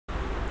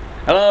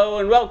Hello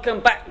and welcome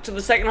back to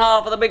the second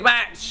half of the big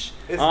match.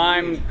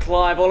 I'm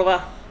Clive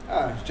Oliver.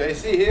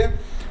 JC here.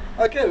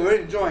 Okay,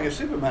 we're enjoying a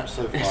super match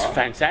so far. It's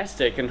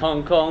fantastic, and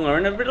Hong Kong are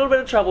in a little bit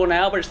of trouble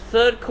now, but it's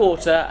third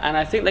quarter and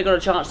I think they've got a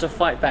chance to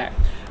fight back.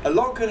 A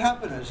lot could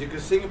happen actually,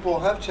 because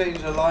Singapore have changed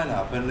their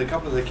lineup and a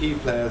couple of the key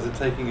players are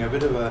taking a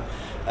bit of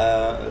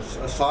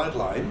a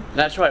sideline.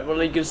 That's right.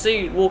 Well, you can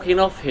see walking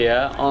off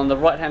here on the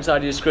right hand side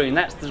of your screen,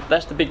 that's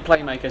the big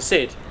playmaker,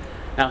 Sid.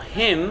 Now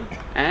him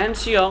and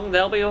Seong,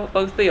 they'll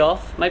both be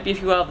off. Maybe a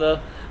few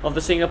other of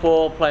the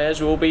Singapore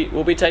players will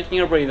be taking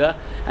a breather,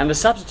 and the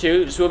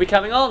substitutes will be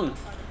coming on.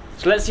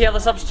 So let's see how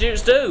the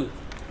substitutes do.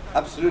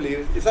 Absolutely.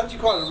 It's actually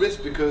quite a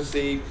risk because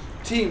the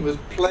team was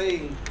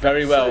playing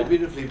very well, so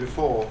beautifully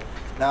before.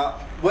 Now,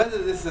 whether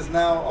this has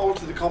now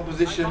altered the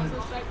composition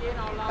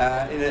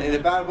in a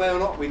bad way or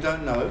not, we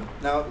don't know.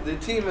 Now, the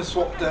teams have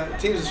swapped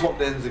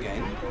ends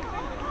again.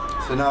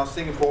 So now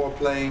Singapore are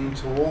playing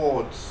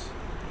towards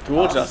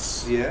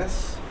us.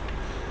 Yes.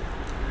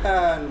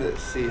 And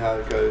let's see how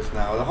it goes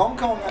now. The Hong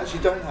Kong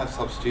actually don't have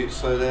substitutes,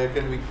 so they're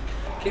going to be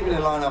keeping the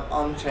lineup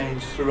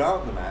unchanged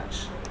throughout the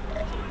match.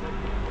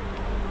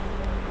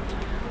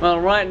 Well,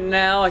 right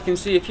now I can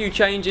see a few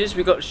changes.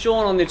 We've got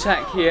Sean on the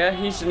attack here.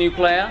 He's the new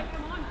player.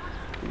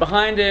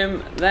 Behind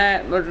him,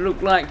 that would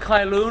look like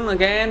Kai Loon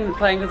again,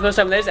 playing for the first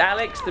time. There's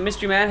Alex, the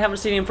mystery man. Haven't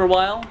seen him for a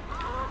while.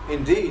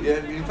 Indeed.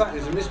 In fact,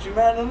 there's a mystery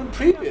man on the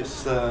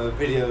previous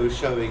video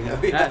showing.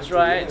 That's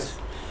right. Yes.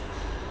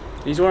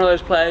 He's one of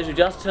those players who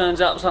just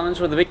turns up sometimes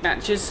for the big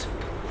matches.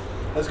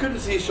 It's good to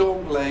see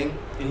Sean playing.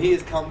 He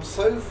has come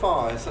so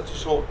far in such a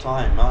short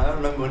time. I don't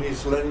remember when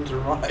he's learning to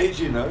ride,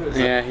 you know.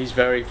 Yeah, he's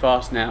very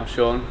fast now,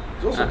 Sean.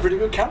 He's also a pretty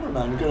good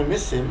cameraman. We're going to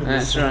miss him.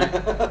 That's right.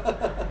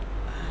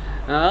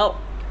 Well,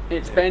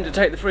 it's Ben to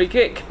take the free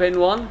kick. Ben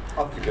won.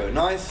 Up we go.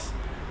 Nice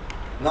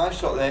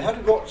shot there.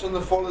 Had to watch on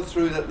the follow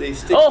through that the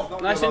stick. Oh,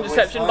 nice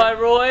interception by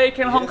Roy.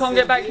 Can Hong Kong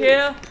get back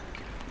here?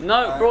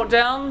 No, brought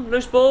down,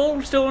 loose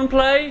ball, still in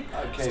play.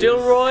 Okay, still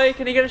Roy,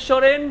 can he get a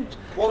shot in?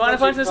 Trying to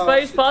find some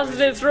space, passes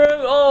it through.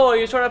 Oh,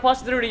 he's trying to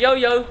pass it through to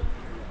Yo-Yo.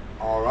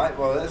 Alright,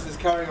 well let's just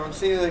carry on,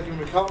 see if they can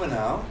recover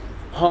now.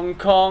 Hong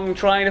Kong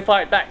trying to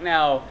fight back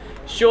now.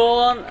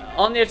 Sean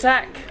on the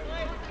attack.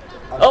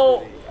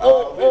 Absolutely.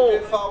 A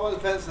bit far on the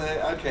fence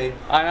there, okay.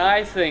 And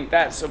I think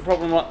that's a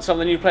problem what some of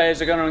the new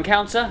players are going to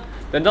encounter.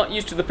 They're not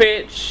used to the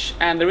pitch,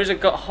 and there is a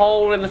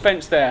hole in the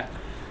fence there.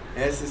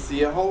 Yes, it's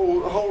the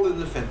hole in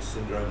the fence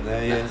syndrome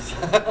there, yes.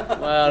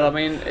 Well, I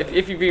mean,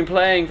 if you've been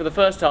playing for the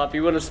first half,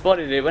 you would have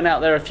spotted it. Went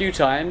out there a few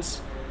times,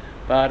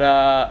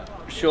 but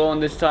Sean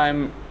this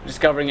time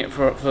discovering it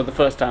for the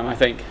first time, I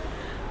think.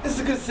 This is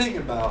a good thing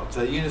about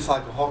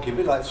unicycle hockey, a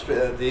bit like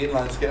the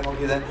inline skate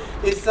hockey then,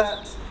 is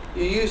that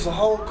you use the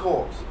whole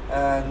court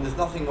and there's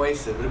nothing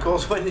wasted. But of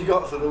course when you've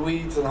got sort of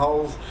weeds and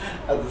holes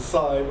at the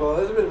side, well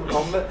there's a bit of a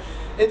problem, but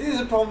it is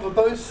a problem for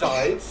both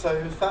sides, so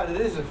in fact it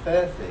is a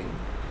fair thing.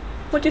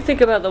 What do you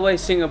think about the way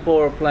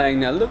Singapore are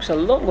playing now? It looks a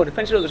lot more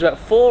defensive. There's about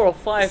 4 or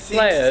 5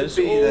 players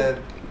all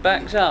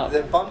backed up.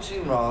 They're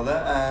bunching rather,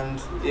 and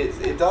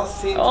it does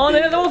seem to be...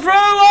 they hit it all through!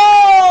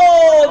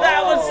 Oh!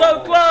 That was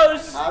so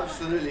close!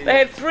 Absolutely. They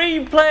had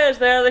 3 players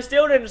there, they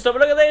still didn't stop it.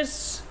 Look at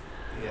this!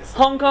 Yes.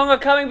 Hong Kong are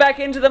coming back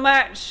into the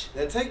match.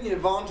 They're taking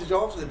advantage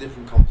of the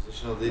different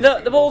composition of the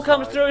Look, the ball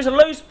comes through, it's a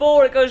loose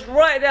ball, it goes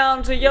right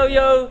down to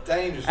Yo-Yo.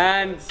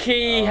 And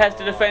Key has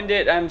to defend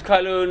it, and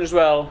Kai Loon as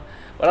well.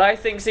 But I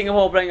think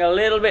Singapore playing a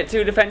little bit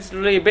too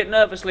defensively, a bit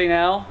nervously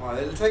now. Well,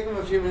 it'll take them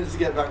a few minutes to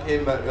get back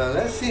in, but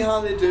let's see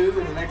how they do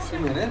in the next few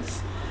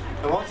minutes.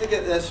 And once they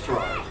get their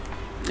stride.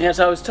 Yes,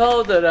 I was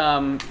told that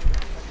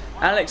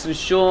Alex and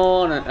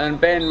Sean and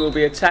Ben will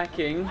be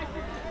attacking.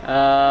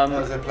 That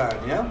was their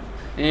plan, yeah?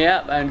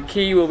 Yeah, and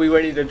Key will be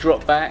ready to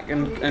drop back,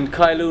 and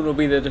Kai Loon will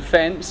be the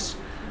defence.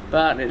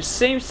 But it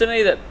seems to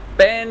me that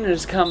Ben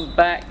has come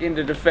back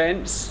into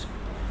defence,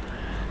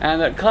 and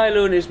that Kai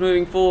Loon is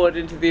moving forward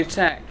into the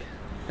attack.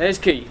 There's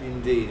Key.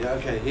 Indeed.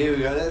 Okay, here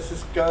we go. Let's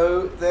just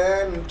go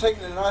there and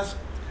taking a nice,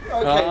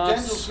 gentle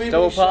sweeping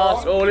double shot.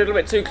 pass. Oh, a little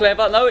bit too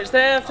clever. No, it's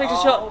there. Takes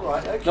a shot.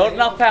 Right, okay. Not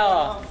enough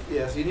power.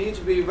 Yes, you need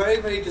to be very,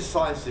 very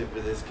decisive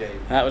with this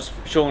game. That was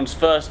Sean's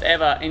first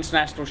ever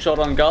international shot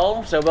on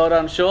goal. So well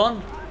done,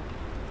 Sean.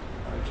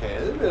 Okay,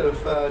 a little bit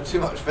of too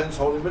much fence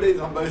holding, but he's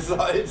on both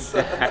sides.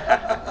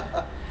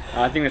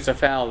 I think it's a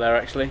foul there,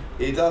 actually.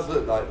 It does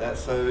look like that.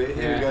 So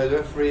here we go. The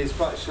referee is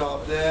quite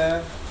sharp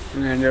there.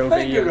 And there'll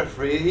be good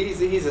referee.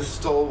 He's a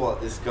stalwart,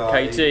 this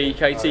guy.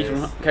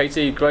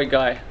 KT, great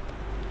guy.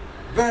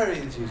 Very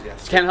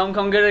enthusiastic. Can Hong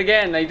Kong get it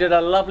again? They did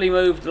a lovely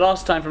move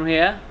last time from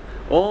here.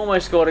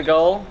 Almost scored a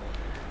goal.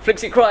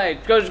 Flicks it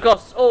Craig, goes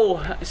across.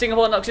 Oh,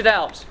 Singapore knocks it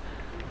out.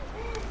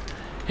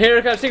 Here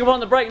it goes. Singapore on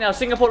the break now.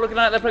 Singapore looking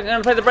like they're going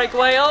to play the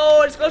breakaway.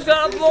 Oh, it's got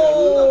a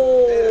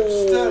ball.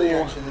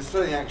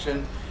 Sterling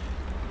action.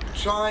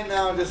 Try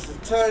now just to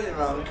turn it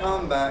around,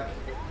 come back.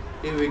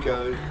 Here we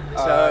go.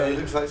 It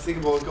looks like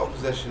Singapore's got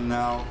possession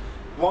now.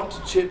 Want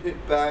to chip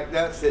it back.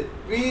 That's it.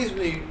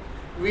 Reasonably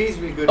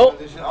good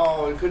position.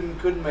 Oh, it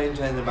couldn't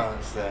maintain the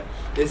balance there.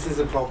 This is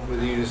a problem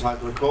with the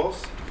unicycle, of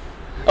course.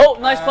 Oh,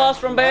 nice pass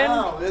from Ben.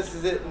 Wow, this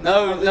is it.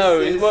 No,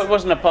 it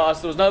wasn't a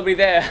pass. There was nobody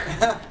there.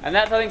 And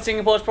that's, I think,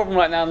 Singapore's problem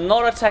right now.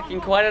 Not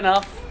attacking quite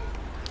enough.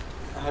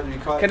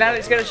 Can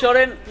Alex get a shot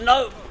in?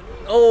 No.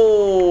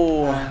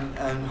 Oh.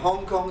 And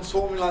Hong Kong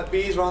swarming like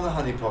bees around the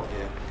honeypot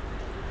here.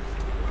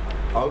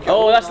 Okay,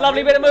 oh, that's a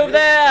lovely bit of move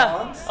there.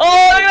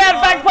 Oh, look at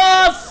that back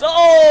pass.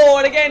 Oh,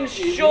 and again,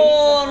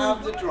 Sean.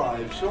 Have the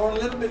drive. Sean, a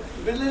little bit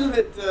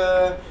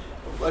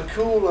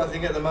cool, I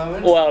think, at the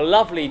moment. Well,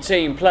 lovely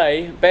team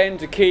play. Ben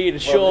to Key to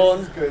Sean.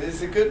 This is good.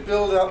 It's a good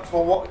build-up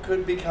for what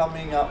could be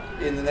coming up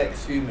in the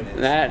next few minutes.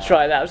 That's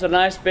right. That was a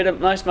nice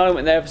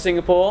moment there for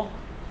Singapore.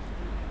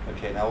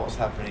 Okay, now what's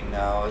happening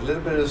now? A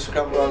little bit of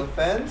scrub around the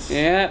fence.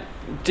 Yeah,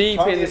 deep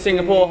in the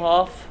Singapore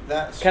half.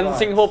 Can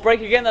Singapore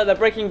break again? Though they're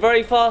breaking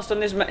very fast on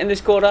this in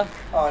this quarter.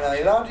 Oh no,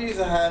 you're allowed to use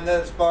a hand.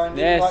 That's fine.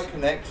 Didn't quite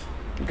connect.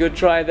 Good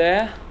try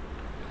there.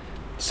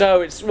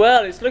 So it's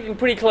looking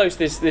pretty close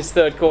this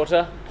third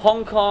quarter.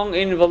 Hong Kong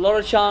in with a lot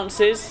of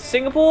chances.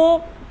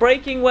 Singapore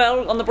breaking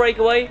well on the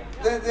breakaway.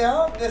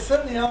 They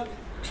certainly are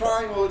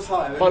trying all the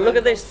time. But look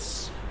at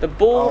this. The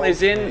ball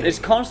is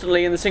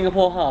constantly in the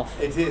Singapore half.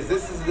 It is.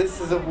 This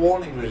is a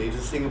warning really to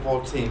the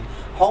Singapore team.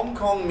 Hong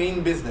Kong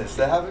mean business.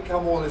 They haven't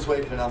come all this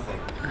way for nothing.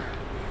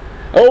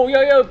 Oh,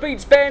 Yo-Yo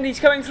beats Ben. He's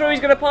coming through. He's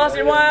going to pass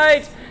it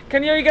wide.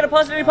 Can Yo-Yo get a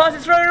pass it? He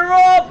passes through to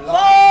Rob.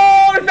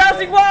 Oh, he's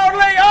bouncing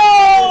wildly.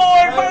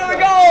 Oh, in front of the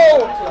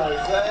goal.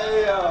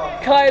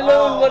 Kai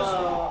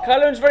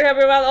Lun's very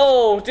happy about.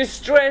 Oh,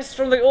 distress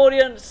from the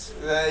audience.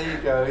 There you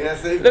go.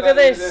 Yes, look at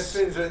this.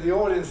 The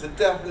audience are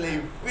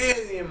definitely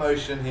feeling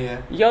emotion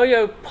here.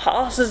 Yo-Yo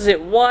passes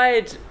it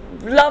wide.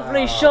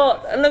 Lovely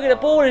shot. And look at the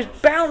ball is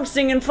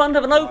bouncing in front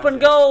of an open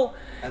goal.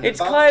 It's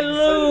Kai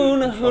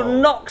Lun who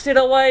knocks it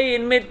away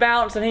in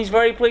mid-bounce, and he's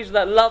very pleased with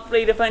that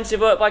lovely defensive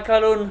work by Kai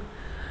Lun.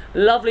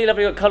 Lovely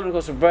work. Kai Lun, of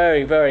course, a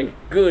very, very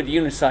good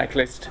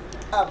unicyclist.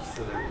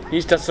 Absolutely.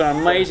 He's done some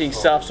amazing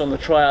stuff on the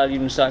trial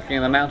unicycling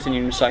and the mountain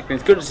unicycling.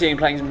 It's good to see him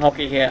playing some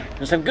hockey here,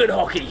 and some good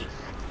hockey.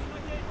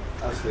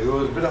 Absolutely.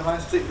 There was a bit of high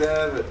stick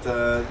there, but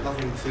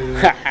nothing too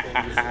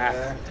dangerous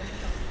there.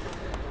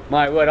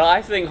 My word,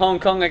 I think Hong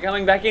Kong are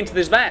coming back into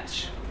this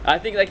match. I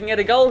think they can get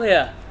a goal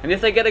here, and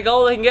if they get a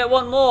goal, they can get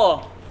one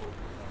more.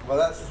 Well,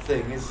 that's the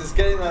thing. It's just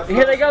getting that.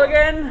 Here they go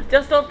again,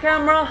 just off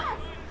camera.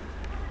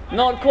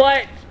 Not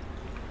quite.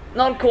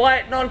 Not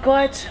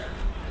quite.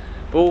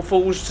 Ball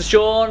falls to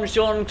Sean.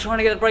 Sean trying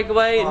to get the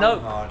breakaway.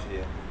 Nope.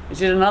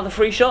 Is it another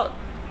free shot?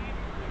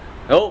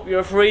 Oh, your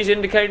referee's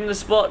indicating the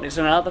spot. It's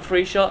another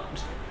free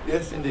shot.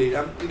 Yes, indeed.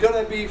 You've got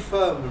to be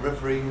firm with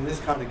refereeing in this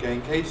kind of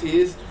game. KT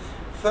is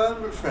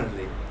firm but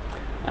friendly.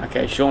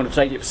 Okay, Sean to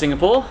take it for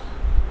Singapore.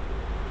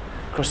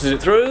 Crosses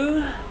it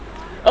through.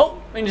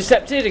 Oh,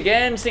 intercepted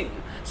again.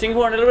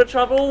 Singapore in a little bit of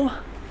trouble.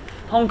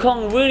 Hong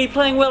Kong really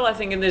playing well, I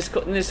think, in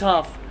this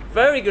half.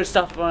 Very good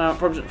stuff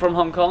from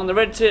Hong Kong. The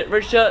red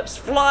shirts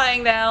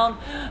flying down.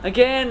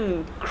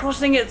 Again,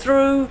 crossing it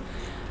through.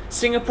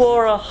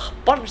 Singapore are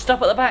bunched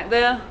up at the back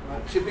there.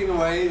 Right, chipping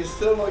away,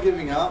 still not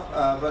giving up,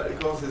 but of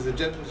course there's a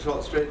gentle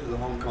shot straight to the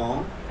Hong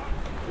Kong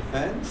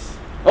defence.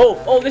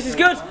 Oh, this is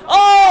good.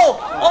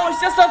 Oh,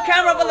 it's just off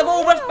camera, but the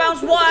ball just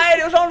bounced wide.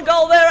 It was on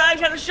goal there.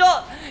 Alex had a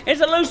shot.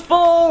 It's a loose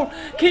ball.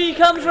 Key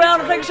comes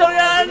round and takes a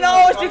shot.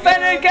 No, it's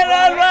defended. Get it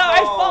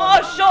out.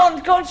 It's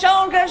Sean. Come on,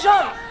 Sean, get a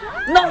shot.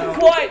 Not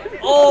quite.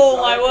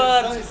 Oh my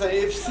word.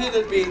 If Sid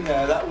had been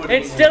there, that would.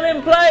 It's still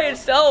in play.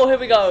 Oh, here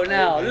we go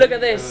now. Look at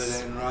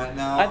this.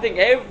 I think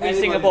every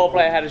Singapore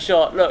player had a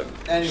shot. Look,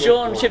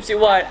 Sean chips it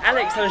wide.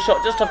 Alex had a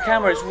shot just off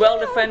camera. It's well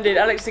defended.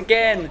 Alex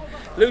again.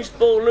 Loose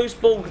ball.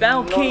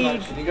 Now Key. You're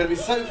going to be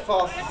so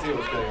fast to see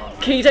what's going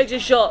on. Key takes a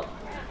shot.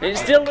 It's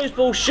still loose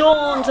ball.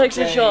 Sean takes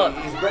a shot.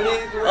 He's ready.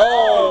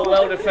 Oh,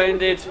 well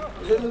defended.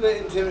 A little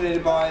bit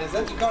intimidated by his.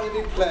 Actually, quite a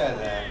big player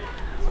there.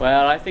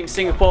 Well, I think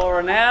Singapore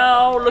are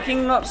now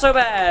looking not so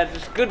bad.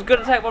 Good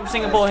attack from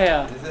Singapore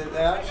here.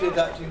 They're actually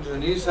adapting to the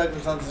new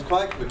circumstances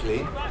quite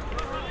quickly.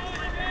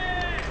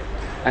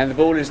 And the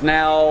ball is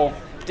now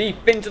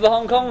deep into the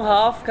Hong Kong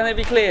half. Can they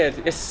be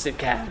cleared? Yes, it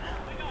can.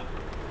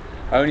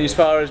 Only as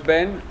far as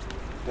Ben.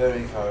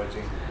 Very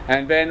encouraging.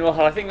 And Ben, well,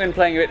 I think Ben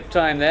playing a bit of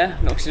time there.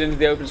 Knocks it into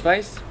the open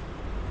space.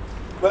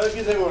 Well, it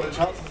gives everyone a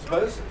chance, I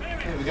suppose.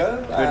 Here we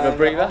go. Bit of a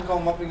breather. Hong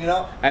Kong mopping it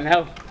up. And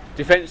now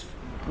defence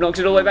knocks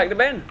it all the way back to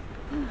Ben.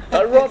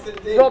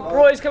 Rob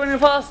Roy's coming in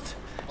fast.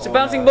 It's a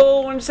bouncing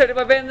ball, intercepted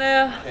by Ben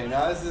there. Okay,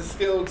 now this is a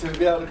skill to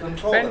be able to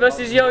control. Ben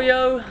versus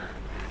Yo-Yo.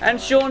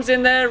 And Sean's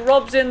in there,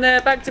 Rob's in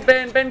there, back to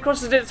Ben. Ben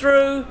crosses it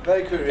through.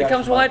 Very quick reaction. It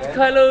comes wide to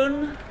Kai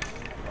Lun.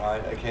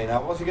 Right, okay,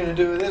 now what's he going to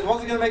do with this?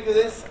 What's he going to make of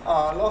this?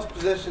 Lost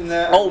possession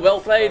there. Oh, well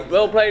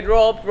played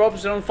Rob.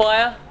 Rob's on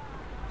fire.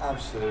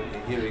 Absolutely,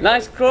 here we go.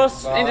 Nice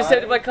cross,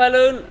 intercepted by Kai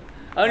Lun.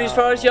 Only as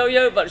far as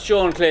Yo-Yo, but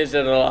Sean clears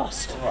it at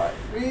last. Right,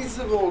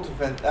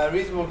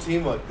 reasonable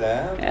teamwork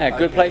there. Yeah,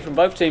 good play from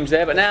both teams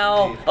there, but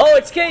now... Oh,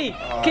 it's Key!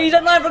 Key's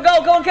on line for a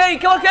goal, come on Key,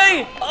 come on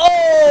Key!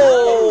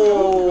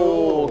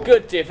 Oh!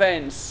 Good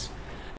defence.